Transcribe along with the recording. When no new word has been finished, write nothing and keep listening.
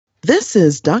This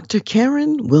is Dr.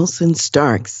 Karen Wilson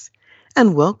Starks,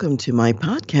 and welcome to my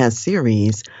podcast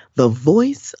series, The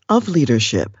Voice of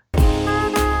Leadership.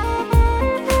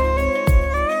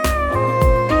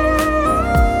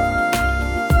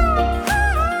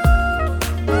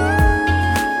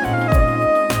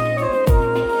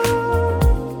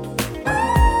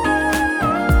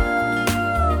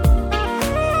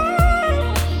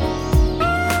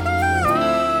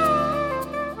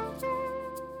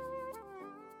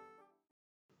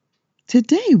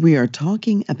 Today, we are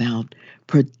talking about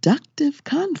productive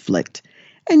conflict.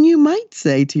 And you might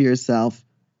say to yourself,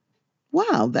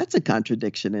 wow, that's a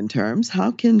contradiction in terms.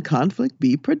 How can conflict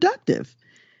be productive?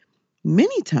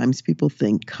 Many times people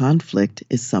think conflict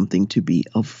is something to be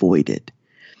avoided.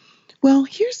 Well,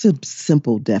 here's a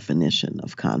simple definition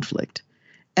of conflict.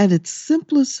 At its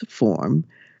simplest form,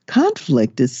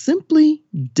 conflict is simply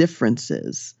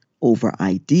differences over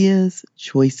ideas,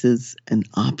 choices, and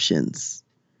options.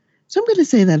 So I'm going to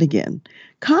say that again.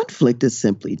 Conflict is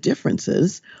simply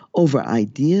differences over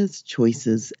ideas,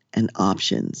 choices, and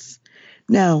options.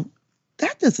 Now,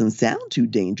 that doesn't sound too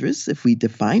dangerous if we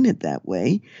define it that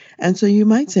way. And so you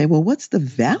might say, well, what's the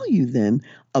value then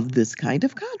of this kind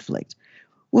of conflict?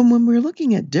 Well, when we're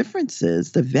looking at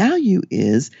differences, the value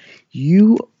is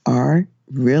you are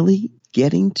really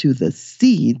getting to the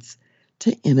seeds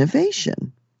to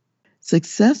innovation.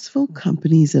 Successful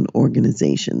companies and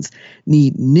organizations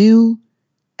need new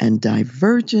and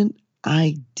divergent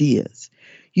ideas.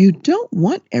 You don't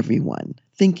want everyone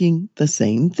thinking the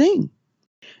same thing.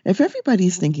 If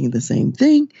everybody's thinking the same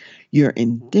thing, you're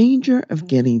in danger of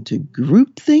getting to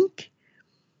groupthink.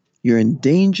 You're in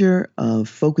danger of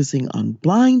focusing on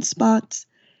blind spots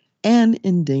and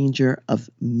in danger of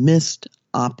missed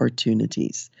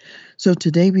opportunities. So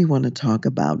today we want to talk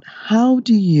about how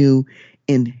do you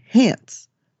enhance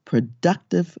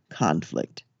productive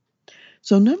conflict.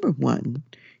 So number one,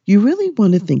 you really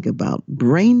want to think about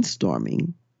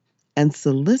brainstorming and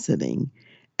soliciting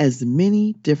as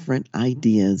many different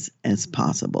ideas as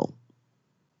possible.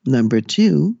 Number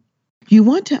two, you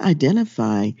want to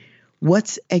identify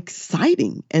what's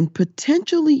exciting and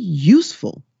potentially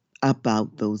useful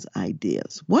about those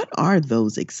ideas. What are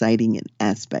those exciting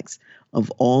aspects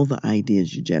of all the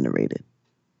ideas you generated?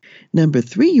 Number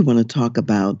three, you want to talk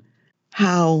about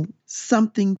how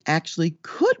something actually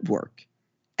could work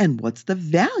and what's the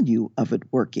value of it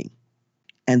working.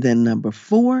 And then number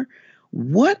four,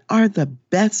 what are the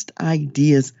best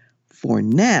ideas for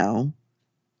now?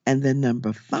 And then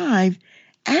number five,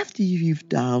 after you've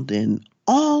dialed in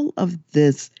all of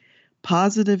this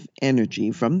positive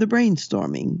energy from the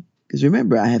brainstorming, because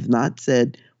remember, I have not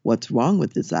said what's wrong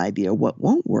with this idea or what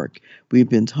won't work. We've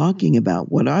been talking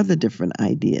about what are the different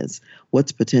ideas,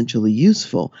 what's potentially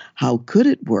useful, how could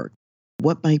it work,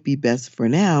 what might be best for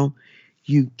now.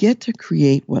 You get to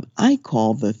create what I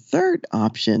call the third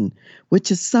option,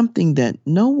 which is something that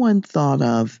no one thought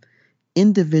of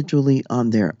individually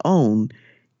on their own.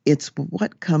 It's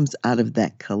what comes out of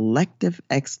that collective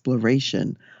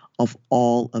exploration of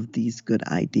all of these good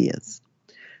ideas.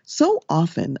 So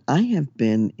often I have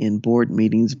been in board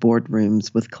meetings,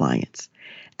 boardrooms with clients,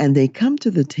 and they come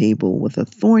to the table with a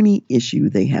thorny issue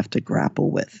they have to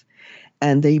grapple with.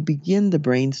 And they begin the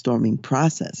brainstorming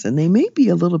process, and they may be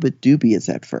a little bit dubious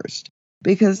at first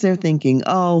because they're thinking,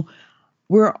 oh,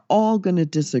 we're all going to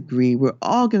disagree. We're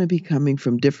all going to be coming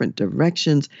from different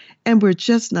directions, and we're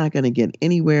just not going to get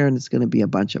anywhere, and it's going to be a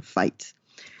bunch of fights.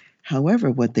 However,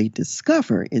 what they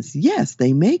discover is, yes,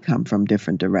 they may come from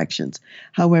different directions.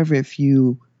 However, if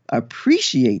you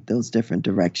appreciate those different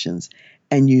directions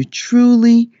and you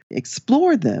truly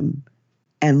explore them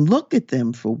and look at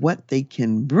them for what they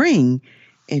can bring,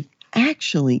 it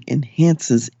actually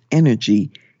enhances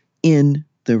energy in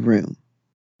the room.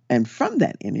 And from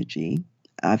that energy,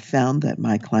 I've found that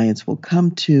my clients will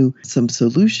come to some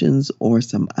solutions or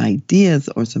some ideas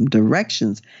or some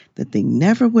directions that they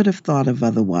never would have thought of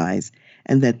otherwise,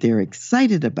 and that they're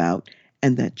excited about,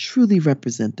 and that truly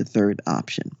represent the third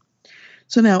option.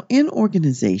 So now in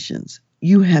organizations,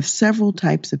 you have several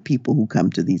types of people who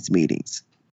come to these meetings.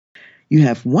 You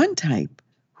have one type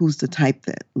who's the type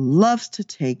that loves to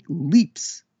take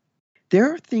leaps.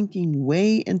 They're thinking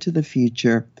way into the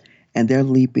future, and they're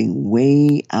leaping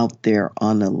way out there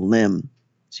on a limb.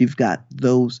 So you've got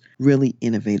those really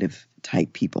innovative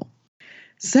type people.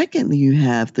 Secondly, you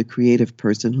have the creative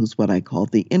person who's what I call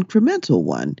the incremental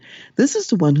one. This is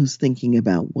the one who's thinking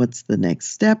about what's the next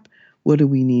step, what do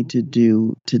we need to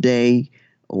do today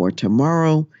or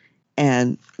tomorrow,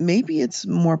 and maybe it's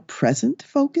more present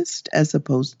focused as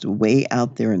opposed to way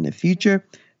out there in the future,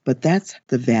 but that's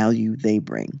the value they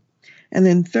bring. And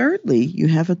then thirdly, you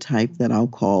have a type that I'll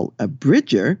call a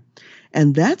bridger,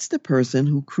 and that's the person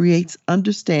who creates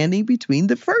understanding between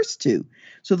the first two.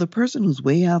 So the person who's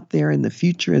way out there in the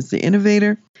future is the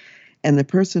innovator, and the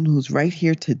person who's right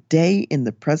here today in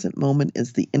the present moment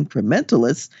is the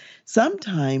incrementalist.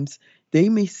 Sometimes they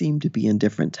may seem to be in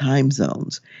different time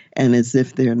zones and as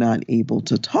if they're not able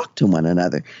to talk to one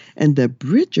another. And the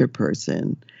bridger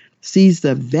person sees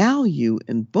the value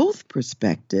in both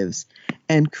perspectives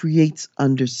and creates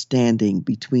understanding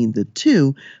between the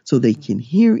two so they can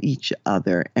hear each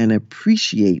other and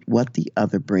appreciate what the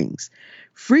other brings.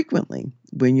 Frequently,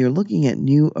 when you're looking at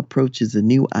new approaches and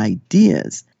new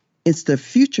ideas, it's the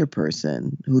future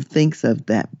person who thinks of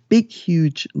that big,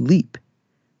 huge leap,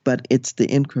 but it's the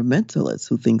incrementalist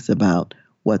who thinks about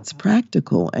what's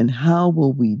practical and how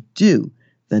will we do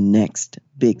the next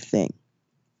big thing.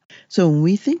 So when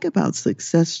we think about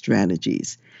success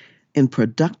strategies in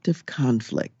productive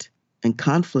conflict, and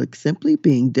conflict simply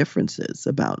being differences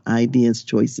about ideas,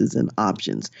 choices, and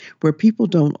options where people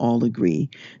don't all agree,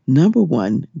 number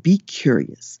one, be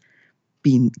curious.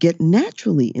 Get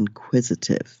naturally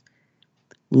inquisitive.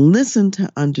 Listen to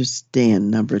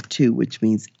understand, number two, which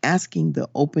means asking the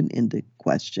open-ended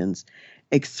questions,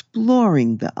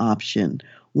 exploring the option,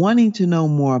 wanting to know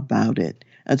more about it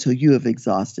until you have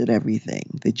exhausted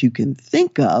everything that you can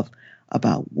think of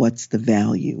about what's the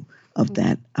value of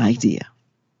that idea.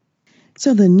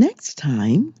 So the next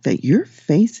time that you're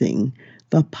facing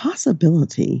the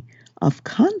possibility of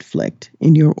conflict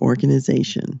in your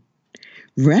organization,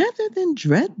 rather than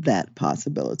dread that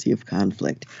possibility of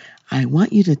conflict, I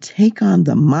want you to take on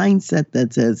the mindset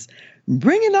that says,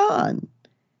 bring it on.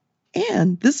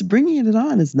 And this bringing it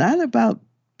on is not about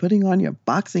putting on your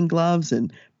boxing gloves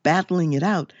and battling it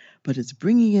out, but it's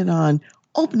bringing it on,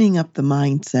 opening up the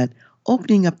mindset,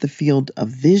 opening up the field of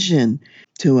vision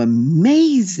to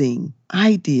amazing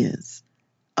ideas,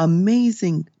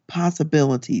 amazing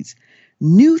possibilities,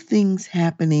 new things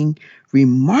happening,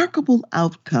 remarkable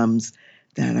outcomes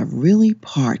that are really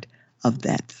part of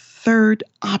that third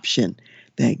option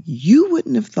that you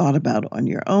wouldn't have thought about on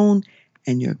your own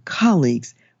and your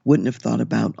colleagues wouldn't have thought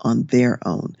about on their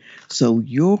own. So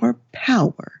your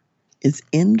power is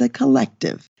in the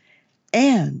collective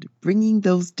and bringing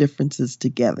those differences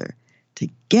together to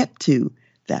get to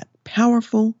that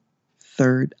powerful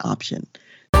third option.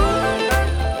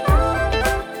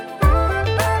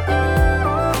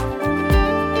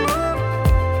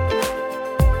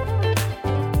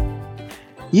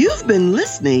 You've been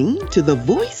listening to The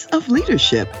Voice of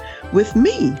Leadership with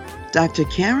me, Dr.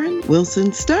 Karen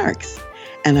Wilson Starks.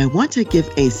 And I want to give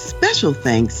a special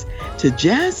thanks to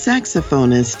jazz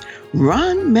saxophonist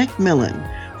Ron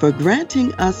McMillan for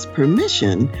granting us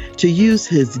permission to use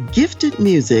his gifted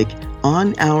music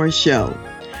on our show.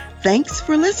 Thanks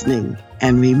for listening,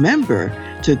 and remember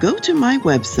to go to my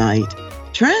website,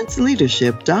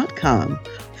 transleadership.com,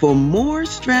 for more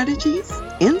strategies,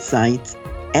 insights,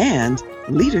 and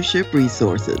leadership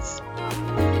resources.